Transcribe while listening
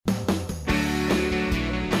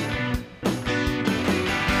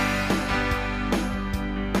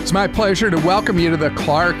It's my pleasure to welcome you to the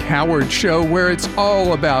Clark Howard Show, where it's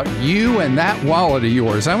all about you and that wallet of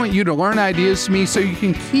yours. I want you to learn ideas from me so you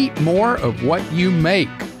can keep more of what you make.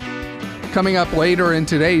 Coming up later in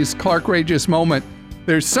today's Clarkrageous Moment,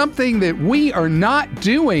 there's something that we are not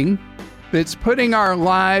doing that's putting our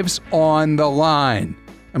lives on the line.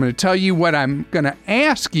 I'm going to tell you what I'm going to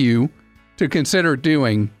ask you to consider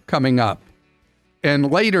doing coming up.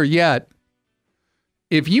 And later yet,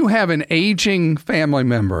 if you have an aging family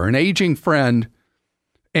member, an aging friend,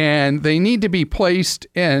 and they need to be placed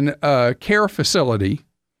in a care facility,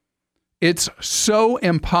 it's so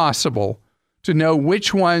impossible to know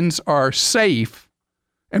which ones are safe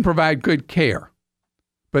and provide good care.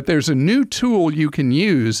 But there's a new tool you can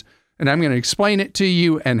use, and I'm going to explain it to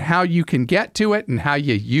you and how you can get to it and how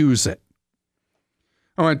you use it.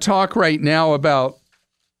 I want to talk right now about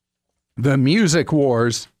the music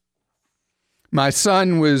wars. My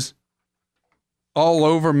son was all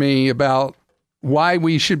over me about why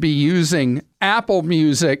we should be using Apple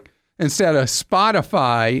Music instead of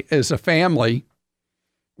Spotify as a family.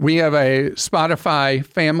 We have a Spotify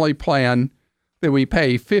family plan that we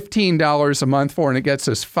pay $15 a month for, and it gets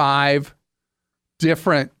us 5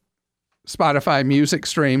 different Spotify music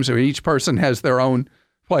streams, where each person has their own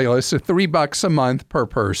playlist, so $3 a month per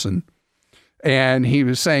person. And he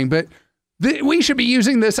was saying, but we should be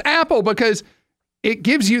using this Apple because it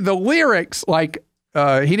gives you the lyrics. Like,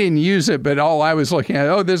 he didn't use it, but all I was looking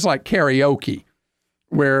at, this is like karaoke,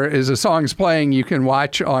 where as a song's playing, you can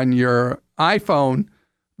watch on your iPhone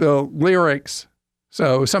the lyrics.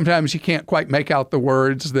 So sometimes you can't quite make out the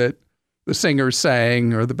words that the singer's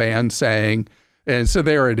saying or the band's saying. And so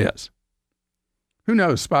there it is. Who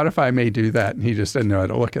knows? Spotify may do that, and he just didn't know how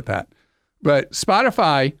to look at that. But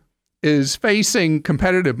Spotify is facing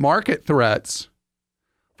competitive market threats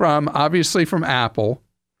obviously from Apple.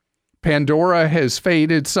 Pandora has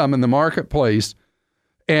faded some in the marketplace,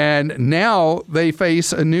 and now they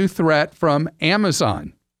face a new threat from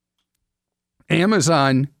Amazon.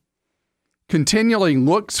 Amazon continually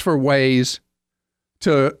looks for ways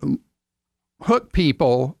to hook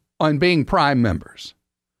people on being Prime members.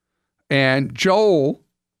 And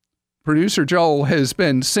producer Joel, has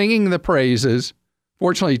been singing the praises,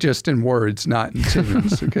 fortunately just in words, not in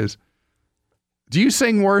tunes, because do you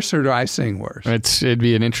sing worse or do I sing worse? It'd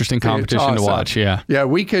be an interesting competition to watch, yeah. Yeah,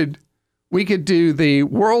 we could do the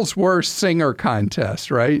world's worst singer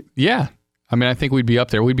contest, right? Yeah. I mean, I think we'd be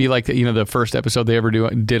up there. We'd be like, the first episode they ever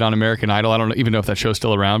did on American Idol. I don't even know if that show's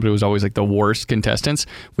still around, but it was always like the worst contestants.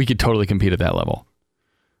 We could totally compete at that level.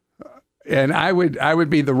 And I would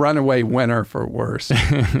be the runaway winner for worse.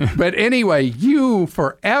 But anyway, you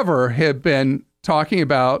forever have been talking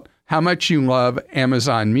about how much you love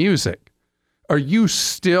Amazon Music. Are you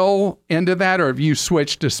still into that, or have you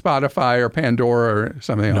switched to Spotify or Pandora or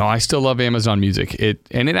something else? No, I still love Amazon Music. It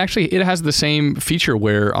has the same feature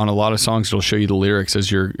where on a lot of songs it'll show you the lyrics as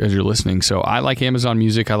you're listening. So I like Amazon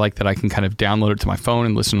Music. I like that I can kind of download it to my phone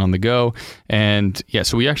and listen on the go. And yeah,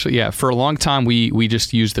 so we actually, for a long time we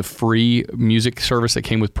just used the free music service that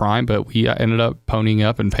came with Prime, but we ended up ponying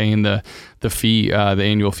up and paying the fee, the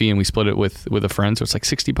annual fee, and we split it with a friend. So it's like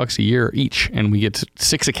 $60 a year each, and we get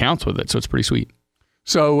 6 accounts with it. So it's pretty sweet.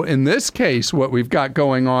 So in this case, what we've got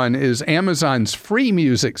going on is Amazon's free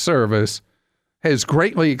music service has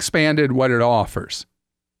greatly expanded what it offers.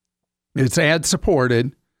 It's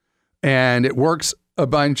ad-supported, and it works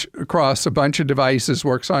across a bunch of devices,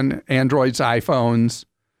 works on Androids, iPhones,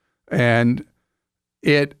 and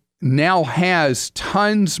it now has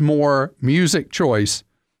tons more music choice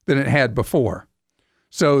than it had before.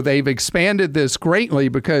 So they've expanded this greatly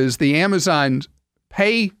because the Amazon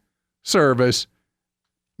Pay service,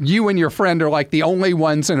 you and your friend are like the only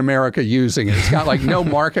ones in America using it. It's got like no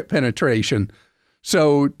market penetration.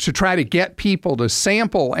 So to try to get people to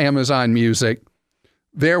sample Amazon Music,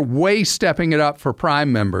 they're way stepping it up for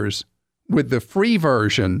Prime members with the free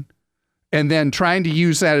version, and then trying to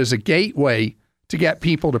use that as a gateway to get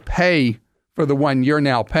people to pay for the one you're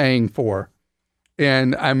now paying for.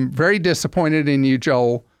 And I'm very disappointed in you,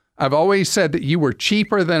 Joel. I've always said that you were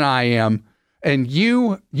cheaper than I am. And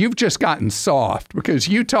you've just gotten soft because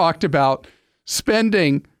you talked about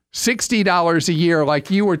spending $60 a year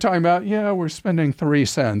like you were talking about, we're spending 3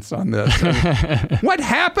 cents on this. What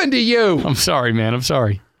happened to you? I'm sorry, man. I'm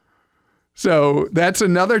sorry. So that's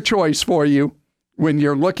another choice for you when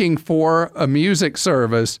you're looking for a music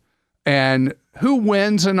service. And who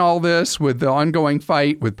wins in all this with the ongoing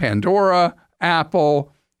fight with Pandora,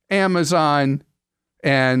 Apple, Amazon,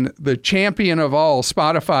 and the champion of all,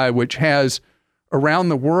 Spotify, which has around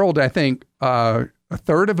the world, I think,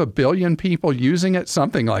 1/3 of a billion people using it,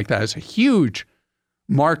 something like that. It's a huge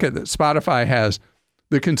market that Spotify has.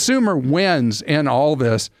 The consumer wins in all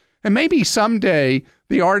this. And maybe someday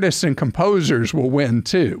the artists and composers will win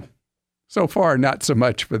too. So far, not so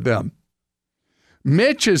much for them.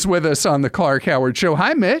 Mitch is with us on the Clark Howard Show.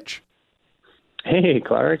 Hi, Mitch. Hey,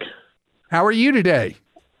 Clark. How are you today?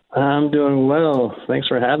 I'm doing well. Thanks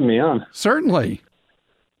for having me on. Certainly.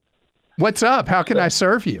 What's up? How can I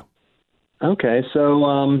serve you? Okay, so,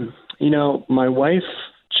 my wife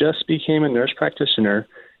just became a nurse practitioner,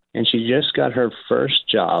 and she just got her first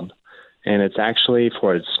job, and it's actually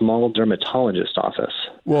for a small dermatologist office.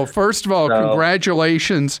 Well, first of all,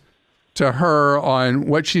 congratulations to her on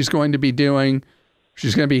what she's going to be doing.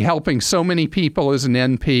 She's going to be helping so many people as an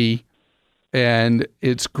NP, and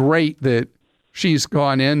it's great that she's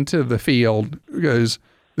gone into the field because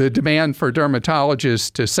the demand for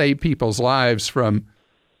dermatologists to save people's lives from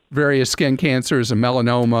various skin cancers and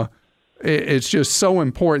melanoma, it's just so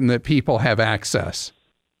important that people have access.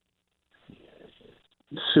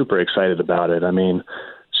 Super excited about it. I mean,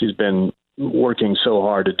 she's been working so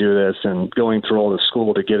hard to do this and going through all the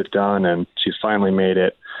school to get it done, and she's finally made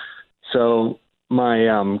it. So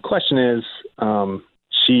my question is,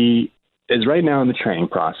 she is right now in the training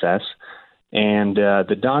process, and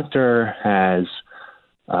the doctor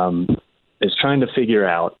is trying to figure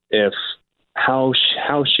out how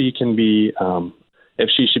she can be, if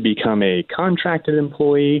she should become a contracted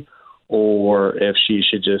employee or if she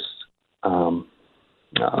should just,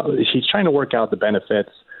 she's trying to work out the benefits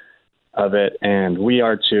of it, and we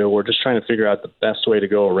are too. We're just trying to figure out the best way to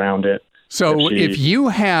go around it. So if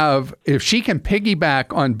she can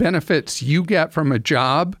piggyback on benefits you get from a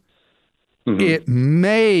job, it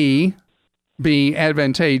may be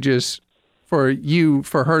advantageous for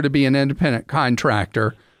her to be an independent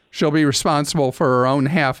contractor. She'll be responsible for her own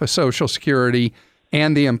half of Social Security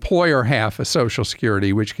and the employer half of Social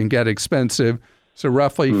Security, which can get expensive. So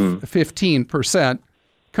roughly 15%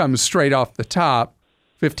 comes straight off the top,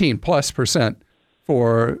 15+%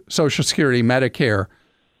 for Social Security, Medicare.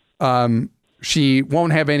 She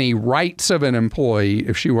won't have any rights of an employee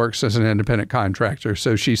if she works as an independent contractor.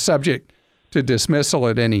 So she's subject to dismissal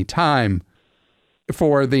at any time.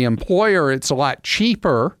 For the employer, it's a lot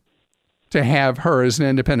cheaper to have her as an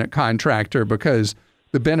independent contractor because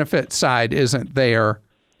the benefit side isn't there,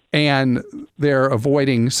 and they're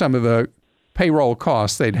avoiding some of the payroll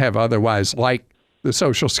costs they'd have otherwise, like the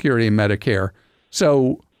Social Security and Medicare.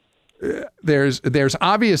 So there's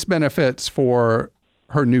obvious benefits for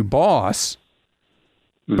her new boss,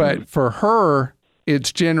 but for her,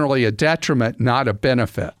 it's generally a detriment, not a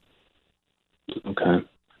benefit. Okay.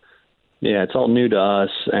 Yeah, it's all new to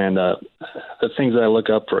us, and the things that I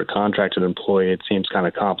look up for a contracted employee, it seems kind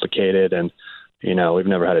of complicated, and we've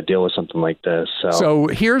never had to deal with something like this. So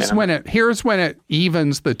here's when it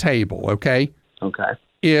evens the table. Okay. Okay.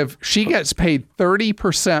 If she gets paid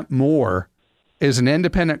 30% more as an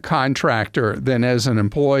independent contractor than as an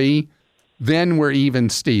employee, then we're even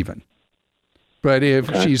Steven. But if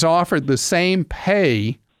she's offered the same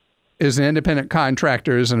pay as an independent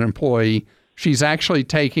contractor as an employee, she's actually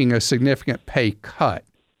taking a significant pay cut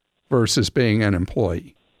versus being an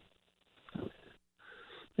employee.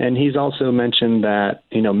 And he's also mentioned that,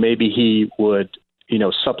 maybe he would,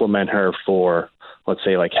 supplement her for, let's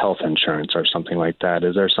say, like health insurance or something like that.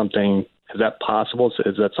 Is that possible?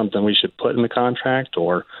 Is that something we should put in the contract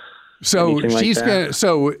or? So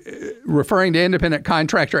referring to independent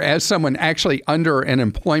contractor as someone actually under an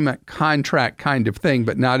employment contract kind of thing,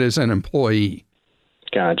 but not as an employee.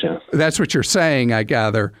 Gotcha. That's what you're saying, I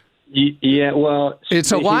gather. Yeah, well,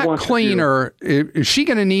 it's a lot cleaner. Is she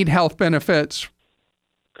going to need health benefits?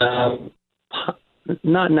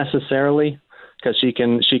 Not necessarily, because she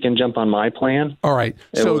can jump on my plan. All right.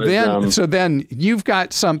 So then you've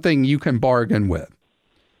got something you can bargain with.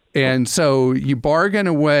 And so you bargain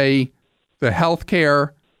away the health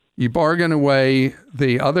care, you bargain away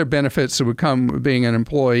the other benefits that would come with being an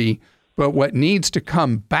employee, but what needs to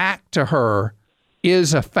come back to her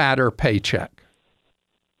is a fatter paycheck.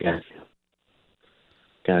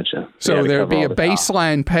 Gotcha. So there'd be a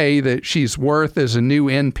baseline pay that she's worth as a new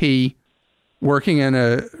NP working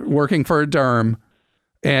for a derm.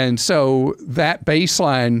 And so that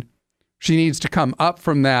baseline, she needs to come up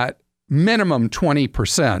from that minimum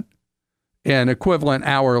 20% in equivalent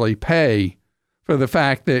hourly pay for the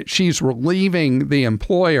fact that she's relieving the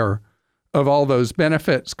employer of all those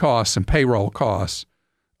benefits costs and payroll costs.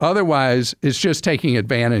 Otherwise, it's just taking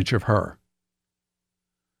advantage of her.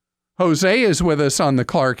 Jose is with us on the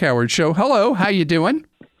Clark Howard Show. Hello, how you doing?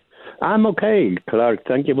 I'm okay, Clark.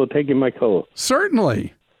 Thank you for taking my call.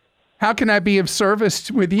 Certainly. How can I be of service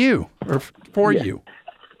with you or for you?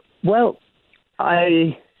 Well,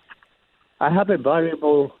 I have a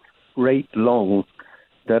variable rate loan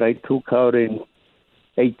that I took out in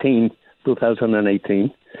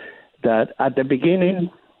 2018 that at the beginning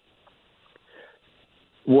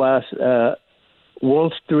was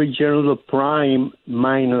Wall Street Journal Prime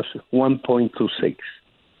minus 1.26.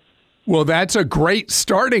 Well, that's a great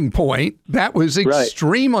starting point. That was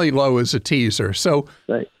extremely low as a teaser. So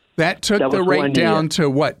that took the rate down to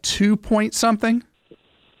what, 2 point something?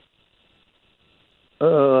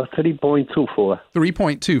 3.24.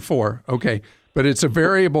 3.24. Okay. But it's a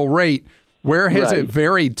variable rate. Where has it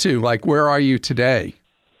varied to? Like, where are you today?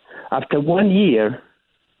 After 1 year,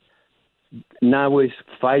 now it's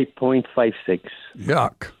 5.56.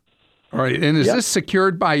 Yuck. All right. And is this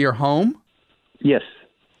secured by your home? Yes.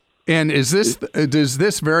 And is this does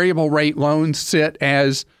this variable rate loan sit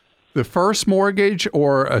as the first mortgage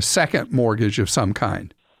or a second mortgage of some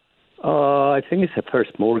kind? I think it's a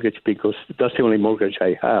first mortgage because that's the only mortgage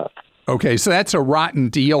I have. Okay, so that's a rotten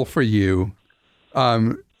deal for you.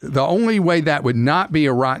 The only way that would not be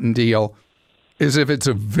a rotten deal is if it's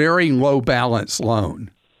a very low balance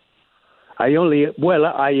loan. I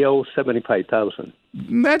owe $75,000.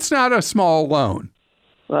 That's not a small loan.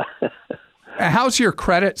 How's your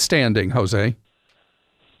credit standing, Jose?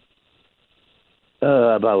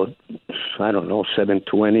 About,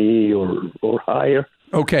 720 or higher.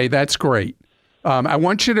 Okay, that's great. I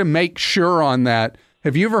want you to make sure on that.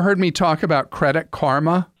 Have you ever heard me talk about Credit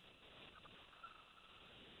Karma?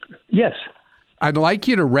 Yes. I'd like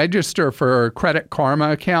you to register for a Credit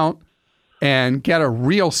Karma account and get a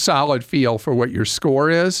real solid feel for what your score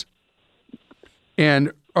is.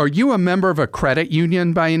 And are you a member of a credit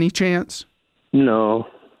union by any chance? No.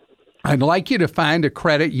 I'd like you to find a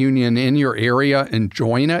credit union in your area and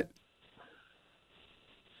join it.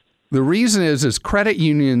 The reason is credit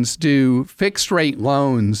unions do fixed rate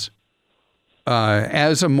loans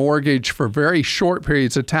as a mortgage for very short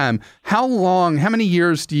periods of time. How many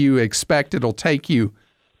years do you expect it'll take you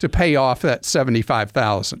to pay off that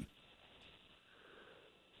 $75,000?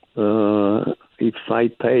 If I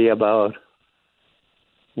pay about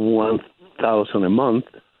 $1,000 a month,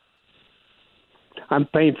 I'm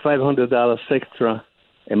paying $500 extra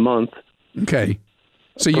a month. Okay.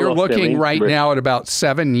 So you're looking right now at about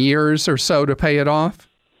 7 years or so to pay it off?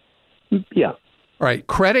 Yeah. All right.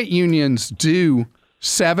 Credit unions do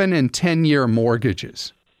 7 and 10-year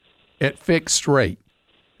mortgages at fixed rate.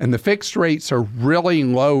 And the fixed rates are really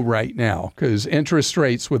low right now because interest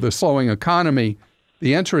rates with a slowing economy,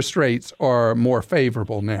 the interest rates are more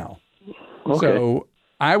favorable now. Okay. So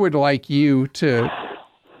I would like you to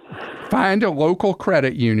find a local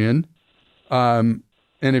credit union.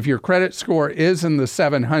 And if your credit score is in the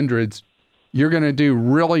 700s, you're going to do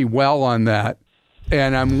really well on that.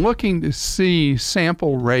 And I'm looking to see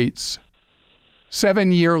sample rates.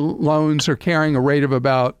 7-year loans are carrying a rate of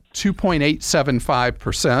about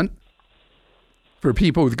 2.875% for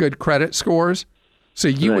people with good credit scores. So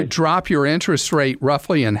you would drop your interest rate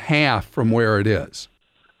roughly in half from where it is.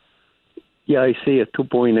 Yeah, I see it,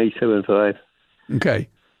 2.875. Okay.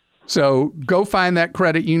 So go find that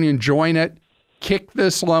credit union, join it, kick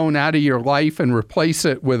this loan out of your life and replace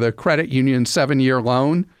it with a credit union 7-year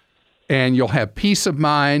loan, and you'll have peace of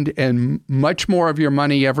mind, and much more of your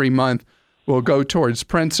money every month will go towards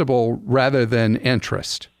principal rather than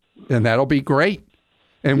interest. And that'll be great.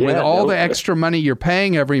 And with all the extra money you're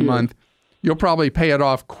paying every month, you'll probably pay it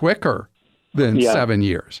off quicker than 7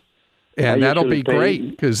 years. And that'll be great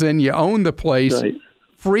because then you own the place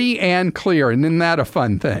free and clear. And isn't that a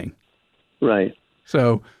fun thing? Right.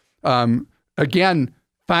 So, again,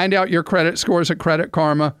 find out your credit scores at Credit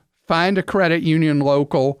Karma, find a credit union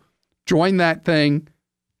local, join that thing,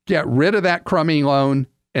 get rid of that crummy loan,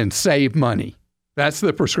 and save money. That's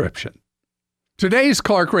the prescription. Today's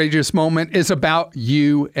Clark Rageous Moment is about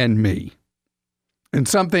you and me and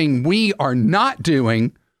something we are not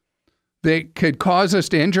doing that could cause us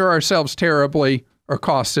to injure ourselves terribly or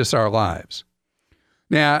cost us our lives.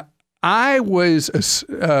 Now, I was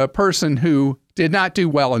a person who did not do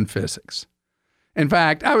well in physics. In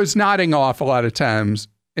fact, I was nodding off a lot of times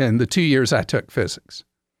in the 2 years I took physics.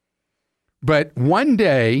 But one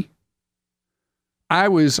day, I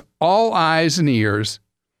was all eyes and ears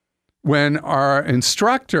when our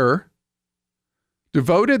instructor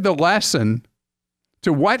devoted the lesson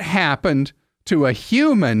to what happened to a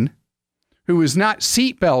human who was not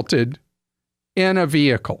seatbelted in a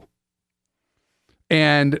vehicle.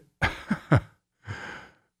 And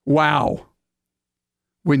wow,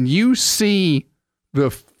 when you see the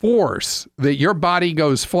force that your body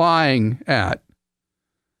goes flying at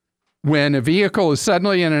when a vehicle is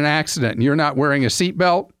suddenly in an accident and you're not wearing a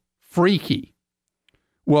seatbelt, freaky.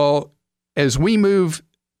 Well, as we move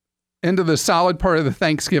into the solid part of the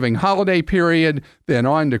Thanksgiving holiday period, then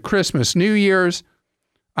on to Christmas, New Year's,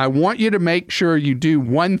 I want you to make sure you do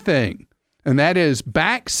one thing, and that is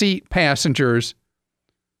backseat passengers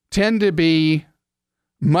tend to be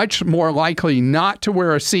much more likely not to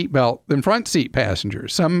wear a seatbelt than front seat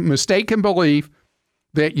passengers. Some mistaken belief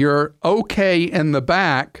that you're okay in the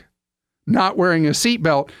back not wearing a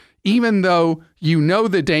seatbelt, even though you know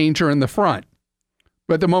the danger in the front.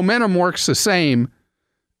 But the momentum works the same.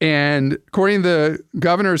 And according to the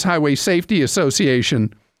Governor's Highway Safety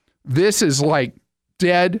Association, this is like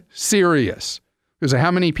dead serious because of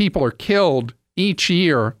how many people are killed each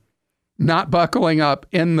year not buckling up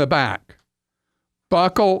in the back.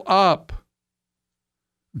 Buckle up.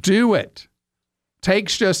 Do it.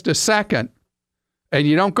 Takes just a second, and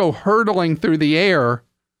you don't go hurtling through the air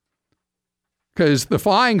because the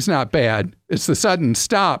flying's not bad. It's the sudden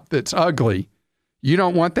stop that's ugly. You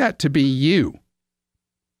don't want that to be you.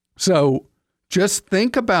 So just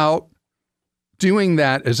think about doing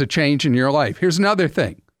that as a change in your life. Here's another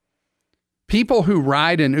thing. People who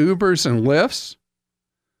ride in Ubers and Lyfts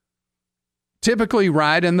typically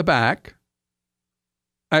ride in the back.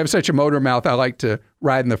 I have such a motor mouth, I like to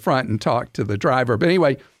ride in the front and talk to the driver. But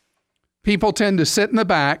anyway, people tend to sit in the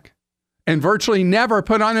back and virtually never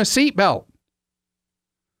put on a seatbelt.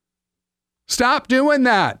 Stop doing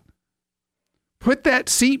that. Put that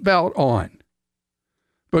seatbelt on,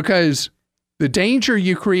 because the danger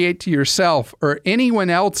you create to yourself or anyone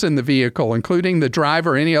else in the vehicle, including the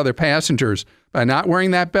driver or any other passengers, by not wearing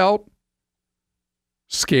that belt,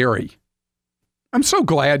 scary. I'm so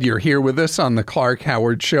glad you're here with us on the Clark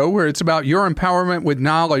Howard Show, where it's about your empowerment with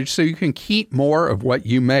knowledge so you can keep more of what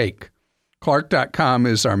you make. Clark.com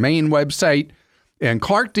is our main website, and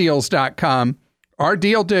ClarkDeals.com. Our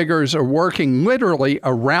deal diggers are working literally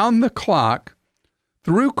around the clock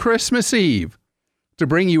through Christmas Eve to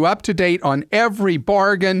bring you up to date on every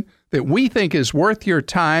bargain that we think is worth your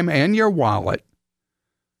time and your wallet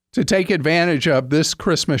to take advantage of this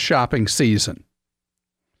Christmas shopping season.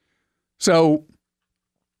 So,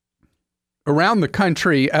 around the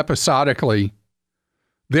country, episodically,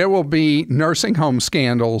 there will be nursing home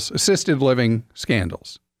scandals, assisted living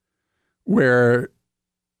scandals, where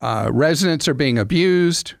residents are being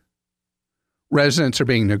abused, residents are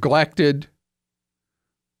being neglected,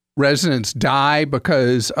 residents die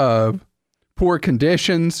because of poor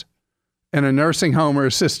conditions in a nursing home or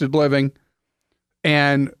assisted living.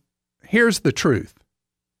 And here's the truth.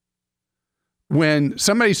 When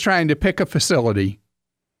somebody's trying to pick a facility,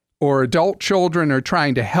 or adult children are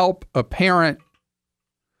trying to help a parent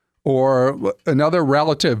or another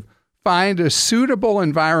relative find a suitable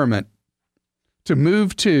environment to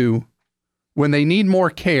move to when they need more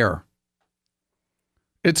care,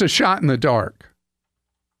 it's a shot in the dark.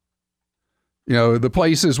 You know, the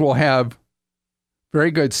places will have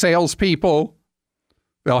very good salespeople.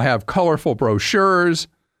 They'll have colorful brochures.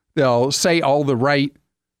 They'll say all the right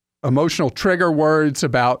emotional trigger words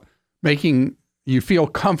about making you feel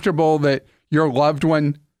comfortable that your loved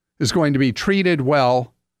one is going to be treated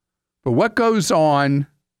well. But what goes on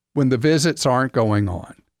when the visits aren't going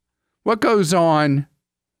on? What goes on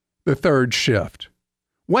the third shift?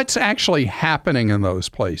 What's actually happening in those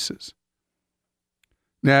places?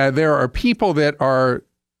 Now, there are people that are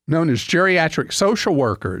known as geriatric social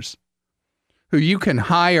workers who you can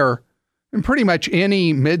hire in pretty much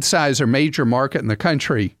any mid-size or major market in the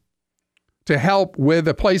country to help with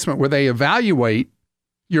a placement where they evaluate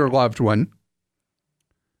your loved one.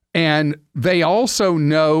 And they also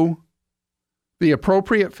know the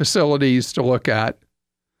appropriate facilities to look at.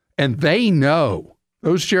 And they know,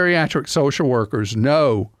 those geriatric social workers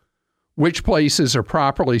know which places are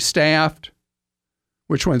properly staffed,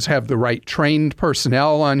 which ones have the right trained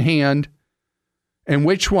personnel on hand, and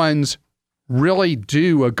which ones really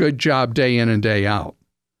do a good job day in and day out.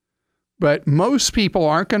 But most people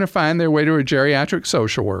aren't going to find their way to a geriatric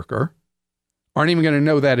social worker, aren't even going to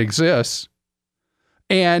know that exists,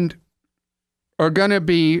 and are going to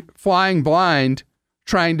be flying blind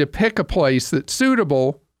trying to pick a place that's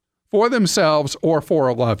suitable for themselves or for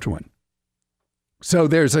a loved one. So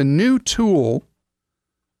there's a new tool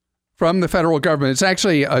from the federal government. It's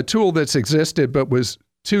actually a tool that's existed but was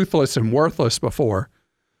toothless and worthless before,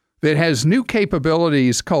 that has new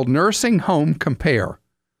capabilities called Nursing Home Compare.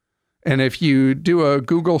 And if you do a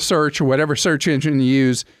Google search or whatever search engine you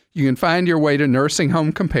use, you can find your way to Nursing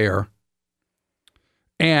Home Compare.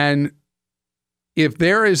 And if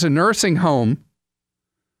there is a nursing home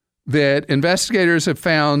that investigators have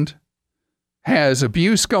found has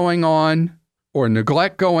abuse going on or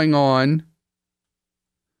neglect going on,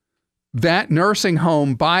 that nursing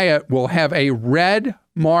home by it will have a red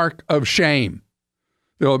mark of shame.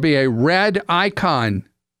 There will be a red icon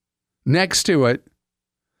next to it,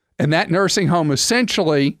 and that nursing home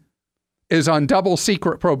essentially is on double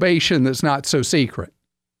secret probation that's not so secret.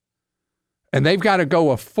 And they've got to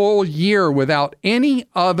go a full year without any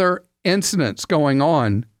other incidents going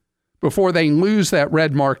on before they lose that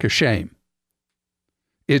red mark of shame.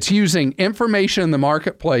 It's using information in the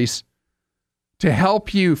marketplace to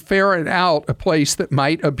help you ferret out a place that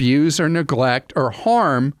might abuse or neglect or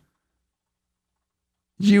harm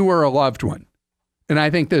you or a loved one. And I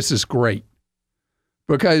think this is great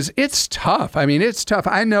because it's tough. I mean, it's tough.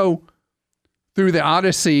 I know through the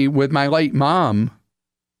odyssey with my late mom,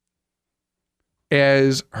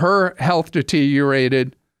 as her health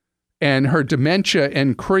deteriorated and her dementia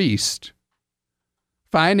increased,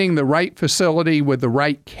 finding the right facility with the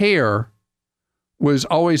right care was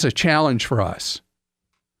always a challenge for us.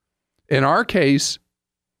 In our case,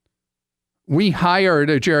 we hired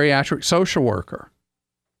a geriatric social worker,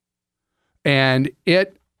 and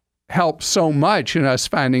it helped so much in us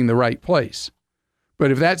finding the right place.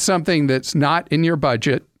 But if that's something that's not in your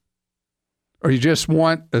budget, or you just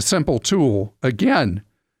want a simple tool, again,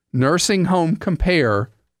 Nursing Home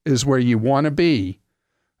Compare is where you want to be.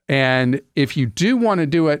 And if you do want to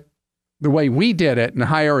do it the way we did it and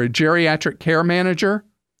hire a geriatric care manager,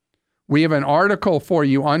 we have an article for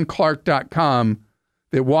you on Clark.com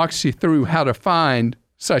that walks you through how to find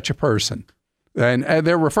such a person. And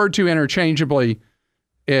they're referred to interchangeably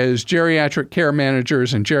as geriatric care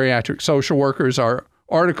managers and geriatric social workers. Our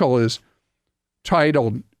article is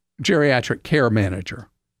titled Geriatric Care Manager.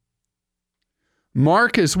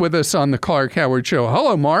 Mark is with us on the Clark Howard Show.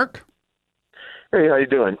 Hello, Mark. Hey, how you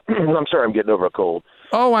doing? I'm sorry I'm getting over a cold.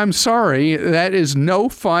 Oh, I'm sorry. That is no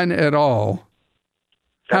fun at all.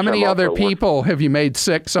 How many other people have you made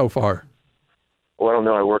sick so far? Well, I don't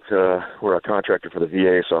know. We're a contractor for the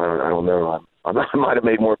VA, so I don't know. I might have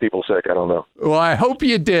made more people sick. I don't know. Well, I hope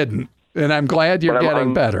you didn't, and I'm glad you're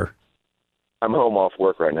getting better. I'm home off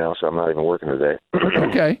work right now, so I'm not even working today.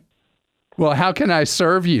 Okay. Well, how can I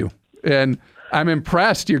serve you? And I'm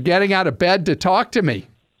impressed. You're getting out of bed to talk to me.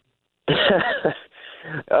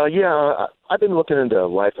 Yeah, I've been looking into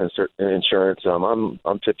life insurance. I'm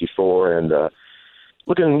 54 and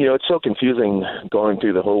looking. It's so confusing going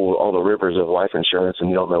through all the rivers of life insurance, and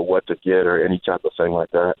you don't know what to get or any type of thing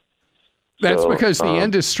like that. That's because the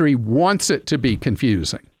industry wants it to be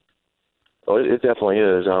confusing. Oh, it definitely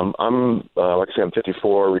is. I'm like I said, I'm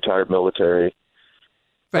 54, retired military.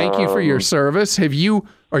 Thank you for your service. Are you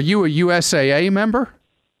a USAA member?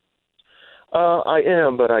 I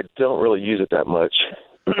am, but I don't really use it that much.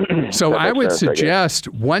 So I would suggest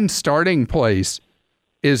one starting place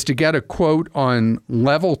is to get a quote on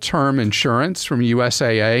level term insurance from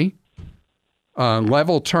USAA.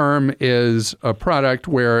 Level term is a product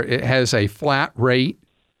where it has a flat rate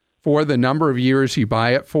for the number of years you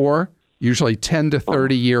buy it for, usually 10 to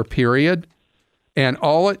 30 year period. And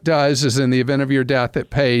all it does is in the event of your death, it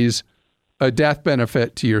pays a death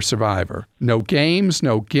benefit to your survivor. No games,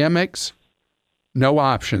 no gimmicks, no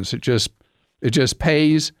options. It just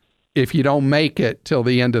pays if you don't make it till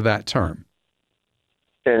the end of that term.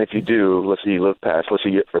 And if you do, let's say you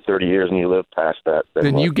get for 30 years and you live past that,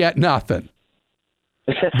 then you get nothing.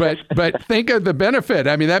 But think of the benefit.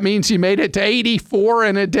 I mean, that means you made it to 84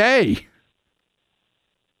 in a day.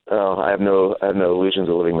 Oh, I have no illusions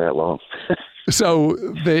of living that long. So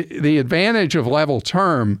the advantage of level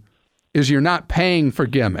term is you're not paying for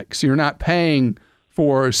gimmicks. You're not paying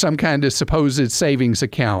for some kind of supposed savings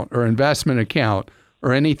account or investment account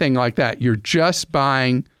or anything like that. You're just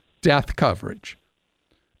buying death coverage.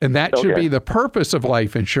 And that should be the purpose of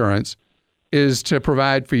life insurance, is to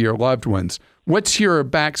provide for your loved ones. What's your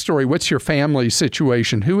backstory? What's your family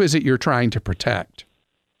situation? Who is it you're trying to protect?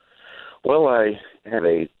 Well, I have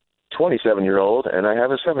a 27-year-old and I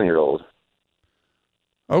have a 7-year-old.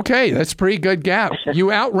 Okay, that's a pretty good gap.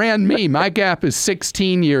 You outran me. My gap is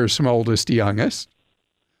 16 years from oldest to youngest.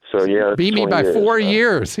 So, yeah. Beat me by 4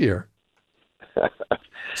 years here.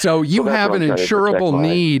 So you have an insurable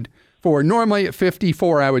need for, normally at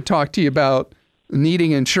 54, I would talk to you about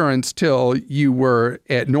needing insurance till you were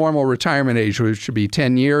at normal retirement age, which should be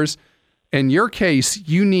 10 years. In your case,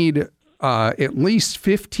 you need at least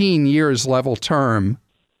 15 years level term,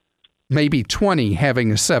 maybe 20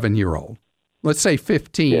 having a 7-year-old. Let's say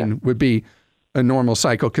 15 would be a normal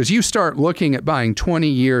cycle, because you start looking at buying 20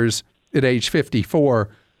 years at age 54,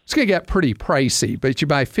 it's going to get pretty pricey. But you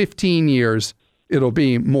buy 15 years, it'll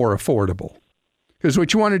be more affordable. Because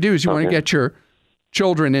what you want to do is you want to get your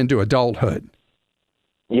children into adulthood.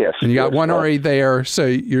 Yes. And you got yes, one already there, so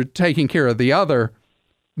you're taking care of the other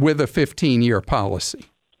with a 15-year policy.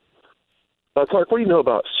 Clark, what do you know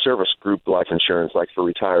about service group life insurance, like for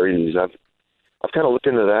retirees? I've kind of looked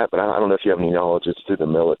into that, but I don't know if you have any knowledge. It's through the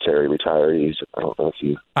military retirees. I don't know if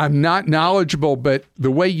you... I'm not knowledgeable, but the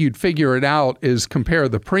way you'd figure it out is compare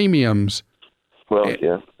the premiums. Well,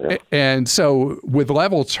 yeah. And so with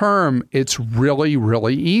level term, it's really,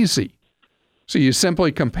 really easy. So you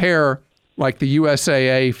simply compare like the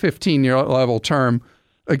USAA 15-year level term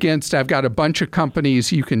against, I've got a bunch of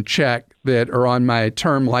companies you can check that are on my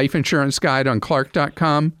term life insurance guide on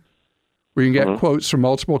Clark.com, where you can get quotes from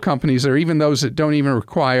multiple companies, or even those that don't even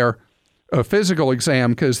require a physical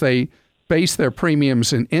exam because they base their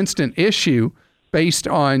premiums in instant issue based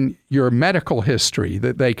on your medical history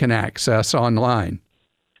that they can access online.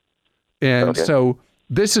 And so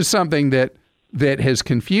this is something that has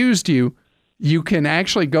confused you. You can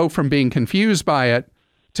actually go from being confused by it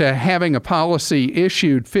to having a policy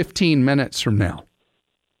issued 15 minutes from now.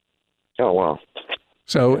 Oh, wow.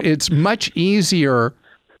 So it's much easier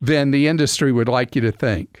than the industry would like you to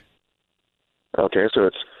think. Okay, so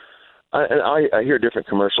it's... I hear different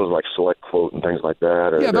commercials like Select Quote and things like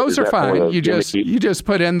that. Yeah, those are fine. You just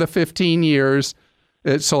put in the 15 years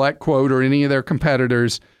at Select Quote or any of their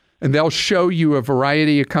competitors, and they'll show you a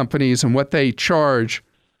variety of companies and what they charge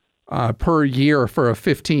per year for a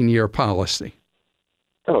 15-year policy.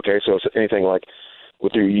 Okay, so it's anything like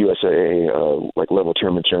with your USAA, like level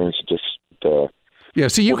term insurance, just... yeah,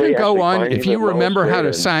 so you can go on, if you remember how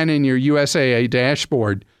to sign in your USAA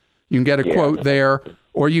dashboard, you can get a quote there,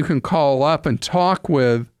 or you can call up and talk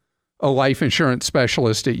with a life insurance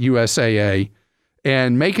specialist at USAA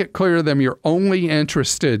and make it clear to them you're only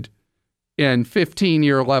interested in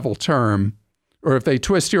 15-year level term, or if they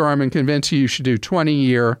twist your arm and convince you should do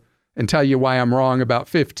 20-year and tell you why I'm wrong about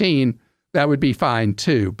 15, that would be fine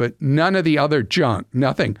too. But none of the other junk,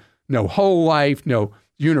 nothing, no whole life, no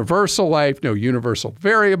universal life, no universal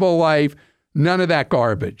variable life, none of that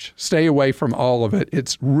garbage. Stay away from all of it.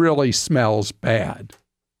 It really smells bad.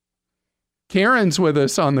 Karen's with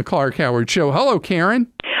us on the Clark Howard Show. Hello, Karen.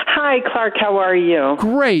 Hi, Clark. How are you?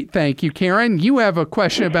 Great. Thank you, Karen. You have a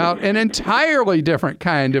question about an entirely different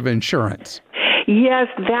kind of insurance. Yes,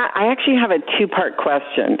 I actually have a two-part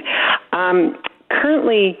question.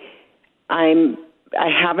 Currently, I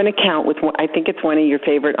have an account with, I think it's one of your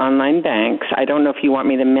favorite online banks. I don't know if you want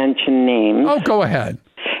me to mention names. Oh, go ahead.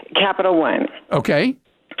 Capital One. Okay.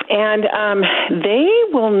 And they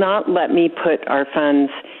will not let me put our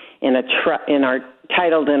funds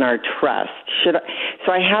titled in our trust.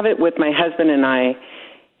 So I have it with my husband and I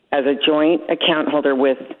as a joint account holder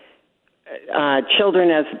with children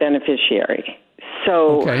as beneficiary.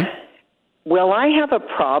 So will I have a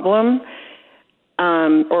problem?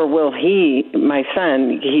 Or will he, my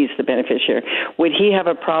son, he's the beneficiary, would he have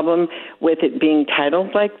a problem with it being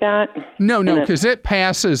titled like that? No, because it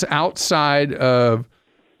passes outside of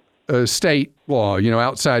state law,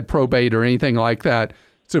 outside probate or anything like that.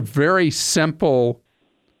 It's a very simple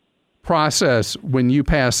process when you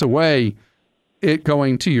pass away, it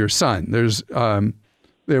going to your son.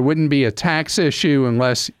 There wouldn't be a tax issue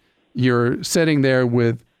unless you're sitting there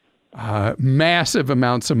with massive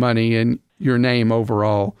amounts of money in your name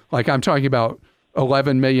overall. Like I'm talking about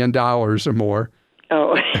 $11 million or more.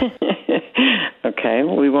 Oh, okay.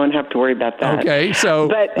 Well, we won't have to worry about that. Okay, so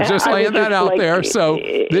just laying that out there. So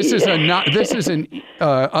this is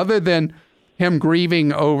other than him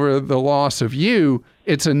grieving over the loss of you,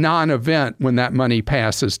 it's a non-event when that money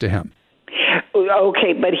passes to him.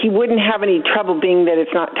 Okay, but he wouldn't have any trouble being that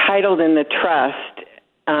it's not titled in the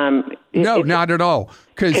trust. No, not at all.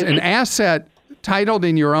 Because an asset titled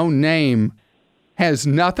in your own name has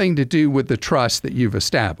nothing to do with the trust that you've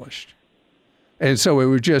established. And so it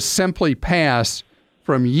would just simply pass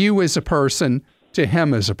from you as a person to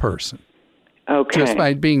him as a person. Okay. Just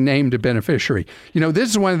by being named a beneficiary. This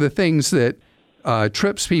is one of the things that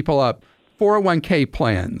trips people up. 401k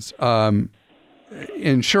plans,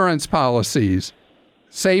 insurance policies,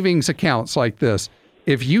 savings accounts like this.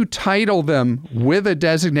 If you title them with a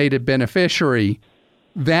designated beneficiary,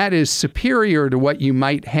 that is superior to what you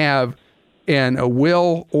might have in a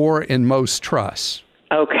will or in most trusts.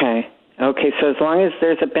 Okay. So as long as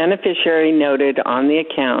there's a beneficiary noted on the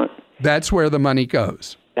account. That's where the money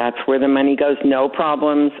goes. That's where the money goes. No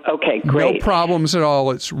problems. Okay, great. No problems at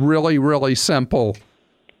all. It's really, really simple.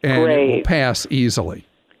 And it will pass easily.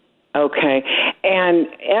 Okay. And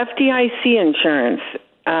FDIC insurance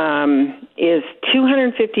is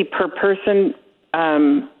 $250 per person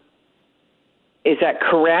Is that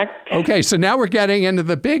correct? Okay, so now we're getting into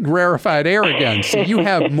the big rarefied air again. So you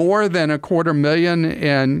have more than $250,000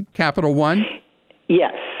 in Capital One?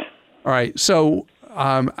 Yes. All right, so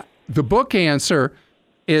the book answer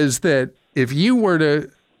is that if you were to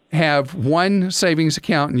have one savings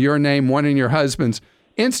account in your name, one in your husband's,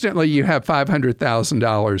 instantly you have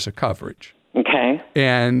 $500,000 of coverage. Okay.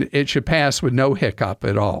 And it should pass with no hiccup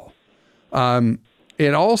at all.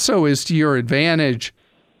 It also is to your advantage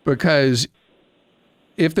because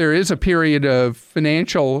if there is a period of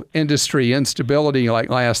financial industry instability like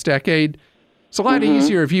last decade, it's a lot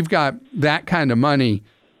easier if you've got that kind of money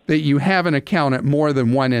that you have an account at more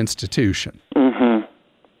than one institution.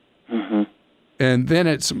 And then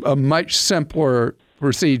it's a much simpler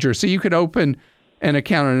procedure. So you could open an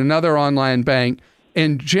account in another online bank.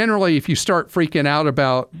 And generally, if you start freaking out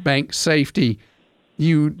about bank safety,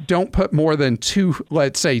 you don't put more than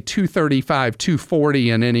let's say 235, 240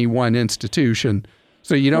 in any one institution.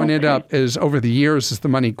 So you don't end up over the years, as the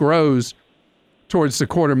money grows towards the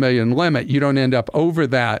 $250,000 limit, you don't end up over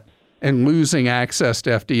that and losing access to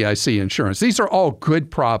FDIC insurance. These are all good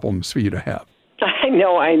problems for you to have.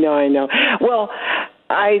 I know. Well,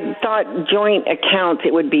 I thought joint accounts,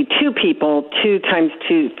 it would be two people, 2 times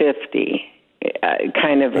 250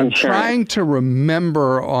 kind of insurance. I'm trying to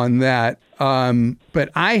remember on that, but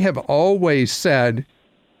I have always said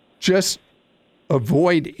just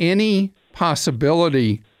avoid any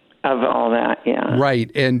possibility of all that, yeah. Right,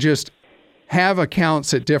 and just have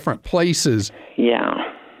accounts at different places.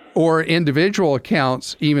 Yeah. Or individual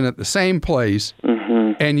accounts even at the same place,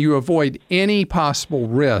 and you avoid any possible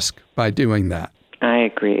risk by doing that. I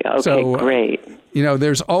agree. Okay, so, great.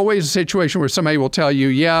 There's always a situation where somebody will tell you,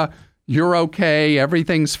 yeah, you're okay,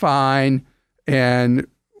 everything's fine. And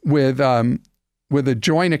with a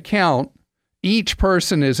joint account, each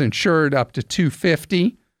person is insured up to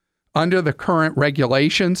 $250,000 under the current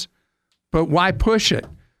regulations. But why push it?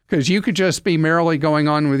 Because you could just be merrily going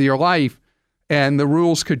on with your life and the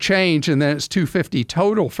rules could change and then it's $250,000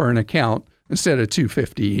 total for an account instead of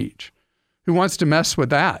 $250,000 each. Who wants to mess with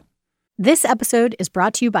that? This episode is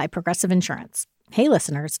brought to you by Progressive Insurance. Hey,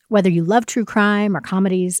 listeners, whether you love true crime or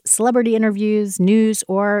comedies, celebrity interviews, news,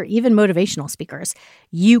 or even motivational speakers,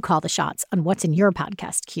 you call the shots on what's in your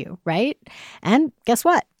podcast queue, right? And guess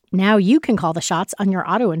what? Now you can call the shots on your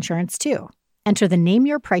auto insurance, too. Enter the Name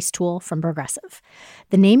Your Price tool from Progressive.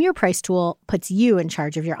 The Name Your Price tool puts you in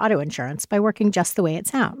charge of your auto insurance by working just the way it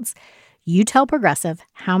sounds. You tell Progressive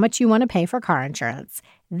how much you want to pay for car insurance.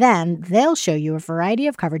 Then they'll show you a variety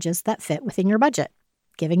of coverages that fit within your budget,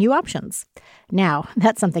 giving you options. Now,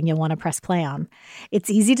 that's something you'll want to press play on.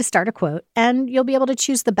 It's easy to start a quote, and you'll be able to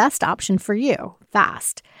choose the best option for you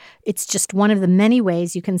fast. It's just one of the many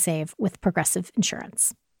ways you can save with Progressive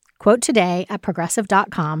Insurance. Quote today at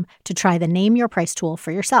Progressive.com to try the Name Your Price tool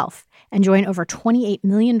for yourself and join over 28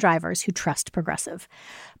 million drivers who trust Progressive.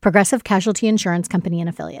 Progressive Casualty Insurance Company and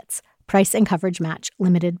Affiliates. Price and coverage match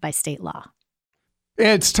limited by state law.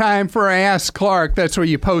 It's time for Ask Clark. That's where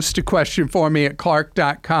you post a question for me at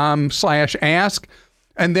clark.com/ask.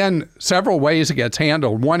 And then several ways it gets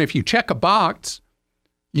handled. One, if you check a box,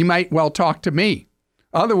 you might well talk to me.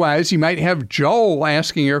 Otherwise, you might have Joel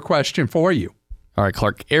asking your question for you. All right,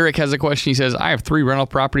 Clark. Eric has a question. He says, I have 3 rental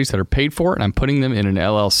properties that are paid for, and I'm putting them in an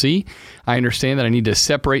LLC. I understand that I need to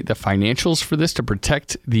separate the financials for this to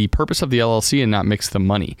protect the purpose of the LLC and not mix the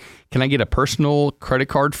money. Can I get a personal credit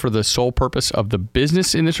card for the sole purpose of the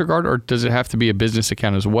business in this regard, or does it have to be a business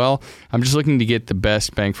account as well? I'm just looking to get the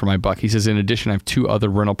best bang for my buck. He says, in addition, I have 2 other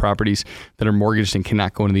rental properties that are mortgaged and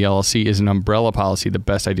cannot go into the LLC. Is an umbrella policy the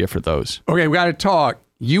best idea for those? Okay, we got to talk.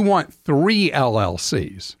 You want 3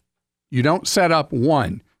 LLCs. You don't set up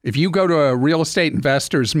one. If you go to a real estate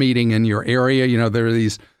investors meeting in your area, there are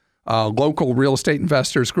these local real estate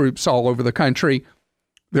investors groups all over the country.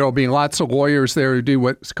 There will be lots of lawyers there who do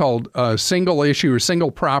what's called single issue or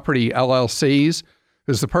single property LLCs,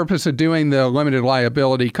 because the purpose of doing the limited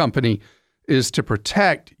liability company is to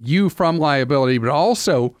protect you from liability, but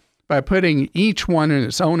also by putting each one in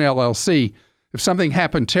its own LLC. If something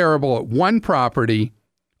happened terrible at one property,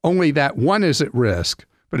 only that one is at risk.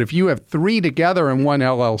 But if you have 3 together in one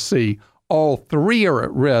LLC, all 3 are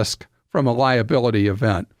at risk from a liability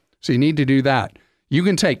event. So you need to do that. You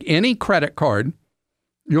can take any credit card.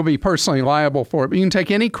 You'll be personally liable for it. But you can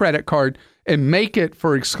take any credit card and make it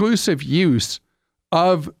for exclusive use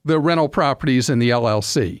of the rental properties in the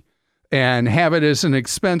LLC and have it as an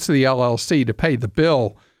expense of the LLC to pay the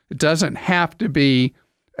bill. It doesn't have to be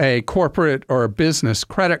a corporate or a business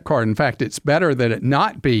credit card. In fact, it's better that it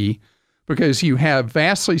not be, because you have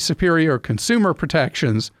vastly superior consumer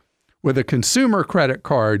protections with a consumer credit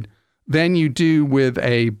card than you do with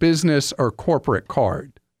a business or corporate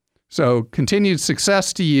card. So continued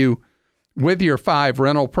success to you with your 5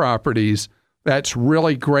 rental properties. That's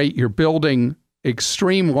really great. You're building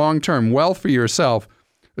extreme long-term wealth for yourself,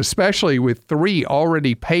 especially with 3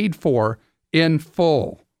 already paid for in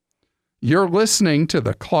full. You're listening to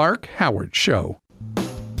The Clark Howard Show.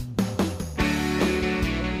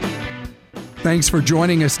 Thanks for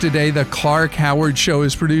joining us today. The Clark Howard Show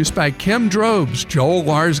is produced by Kim Drobes, Joel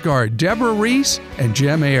Larsgaard, Deborah Reese, and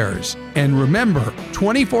Jim Ayers. And remember,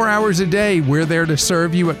 24 hours a day, we're there to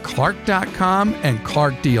serve you at Clark.com and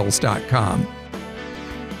ClarkDeals.com.